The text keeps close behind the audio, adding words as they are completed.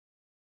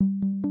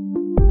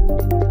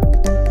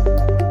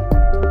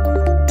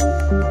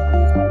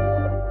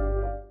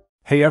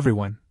Hey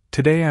everyone,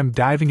 today I'm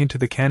diving into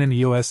the Canon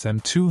EOS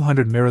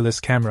M200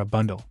 Mirrorless camera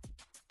bundle.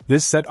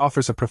 This set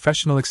offers a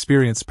professional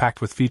experience packed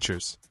with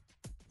features.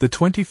 The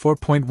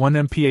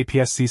 24.1MP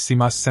APS-C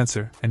CMOS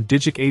sensor and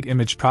Digic 8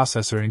 image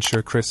processor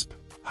ensure crisp,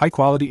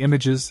 high-quality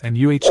images and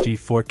UHD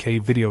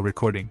 4K video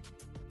recording.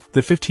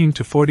 The 15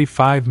 to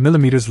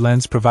 45mm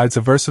lens provides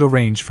a versatile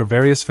range for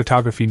various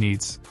photography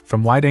needs,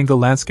 from wide-angle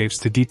landscapes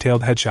to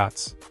detailed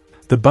headshots.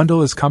 The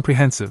bundle is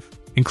comprehensive,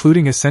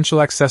 including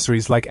essential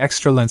accessories like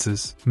extra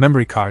lenses,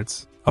 memory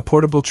cards, a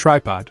portable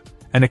tripod,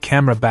 and a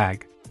camera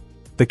bag.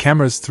 The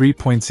camera's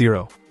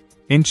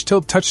 3.0-inch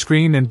tilt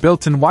touchscreen and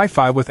built-in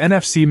Wi-Fi with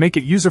NFC make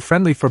it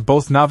user-friendly for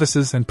both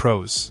novices and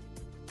pros.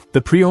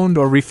 The pre-owned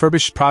or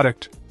refurbished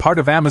product, part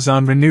of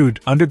Amazon Renewed,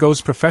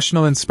 undergoes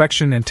professional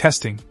inspection and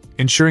testing,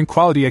 ensuring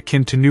quality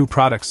akin to new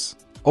products.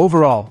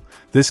 Overall,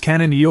 this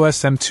Canon EOS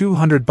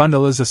M200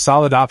 bundle is a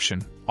solid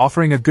option,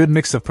 offering a good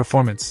mix of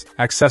performance,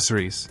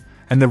 accessories,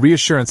 and the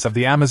reassurance of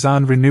the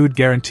Amazon Renewed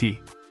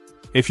guarantee.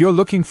 If you're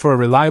looking for a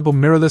reliable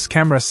mirrorless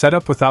camera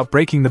setup without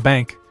breaking the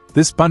bank,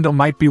 this bundle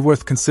might be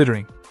worth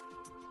considering.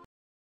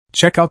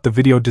 Check out the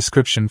video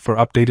description for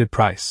updated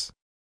price.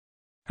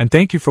 And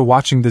thank you for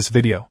watching this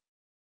video.